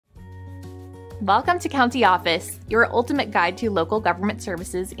Welcome to County Office, your ultimate guide to local government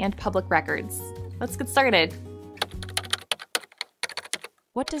services and public records. Let's get started.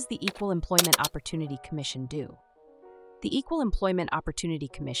 What does the Equal Employment Opportunity Commission do? The Equal Employment Opportunity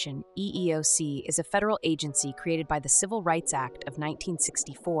Commission, EEOC, is a federal agency created by the Civil Rights Act of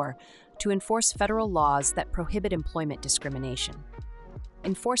 1964 to enforce federal laws that prohibit employment discrimination.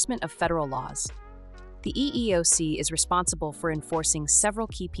 Enforcement of federal laws. The EEOC is responsible for enforcing several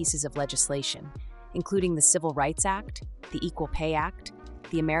key pieces of legislation, including the Civil Rights Act, the Equal Pay Act,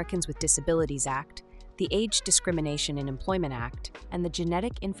 the Americans with Disabilities Act, the Age Discrimination in Employment Act, and the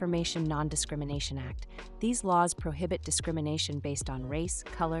Genetic Information Non-Discrimination Act. These laws prohibit discrimination based on race,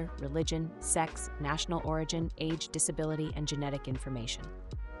 color, religion, sex, national origin, age, disability, and genetic information.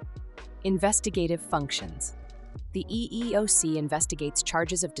 Investigative functions. The EEOC investigates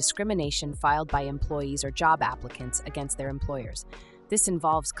charges of discrimination filed by employees or job applicants against their employers. This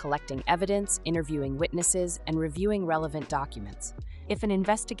involves collecting evidence, interviewing witnesses, and reviewing relevant documents. If an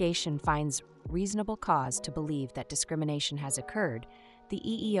investigation finds reasonable cause to believe that discrimination has occurred, the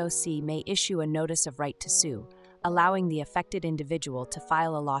EEOC may issue a notice of right to sue, allowing the affected individual to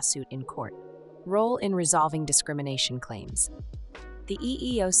file a lawsuit in court. Role in resolving discrimination claims. The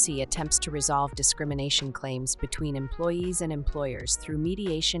EEOC attempts to resolve discrimination claims between employees and employers through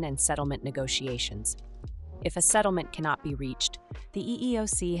mediation and settlement negotiations. If a settlement cannot be reached, the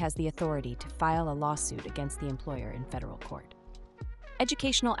EEOC has the authority to file a lawsuit against the employer in federal court.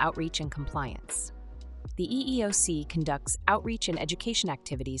 Educational outreach and compliance. The EEOC conducts outreach and education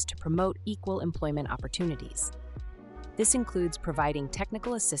activities to promote equal employment opportunities. This includes providing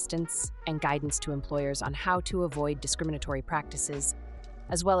technical assistance and guidance to employers on how to avoid discriminatory practices,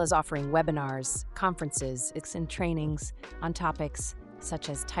 as well as offering webinars, conferences, and trainings on topics such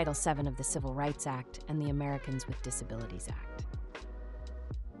as Title VII of the Civil Rights Act and the Americans with Disabilities Act.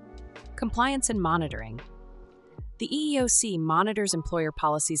 Compliance and monitoring. The EEOC monitors employer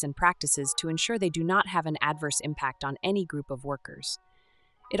policies and practices to ensure they do not have an adverse impact on any group of workers.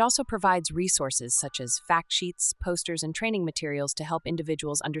 It also provides resources such as fact sheets, posters, and training materials to help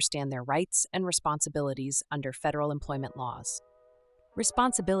individuals understand their rights and responsibilities under federal employment laws.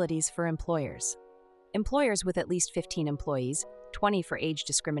 Responsibilities for employers. Employers with at least 15 employees, 20 for age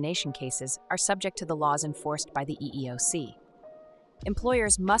discrimination cases, are subject to the laws enforced by the EEOC.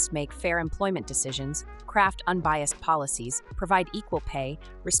 Employers must make fair employment decisions, craft unbiased policies, provide equal pay,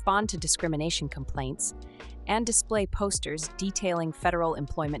 respond to discrimination complaints, and display posters detailing federal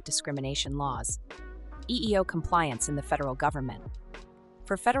employment discrimination laws. EEO compliance in the federal government.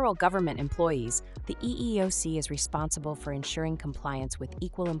 For federal government employees, the EEOC is responsible for ensuring compliance with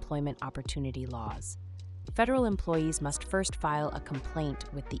equal employment opportunity laws. Federal employees must first file a complaint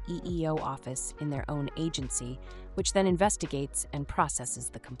with the EEO office in their own agency, which then investigates and processes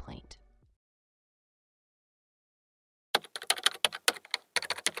the complaint.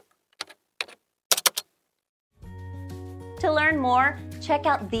 To learn more, check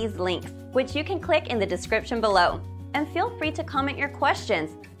out these links, which you can click in the description below. And feel free to comment your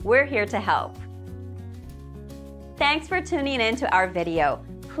questions. We're here to help. Thanks for tuning in to our video.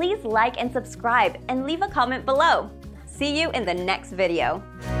 Please like and subscribe and leave a comment below. See you in the next video.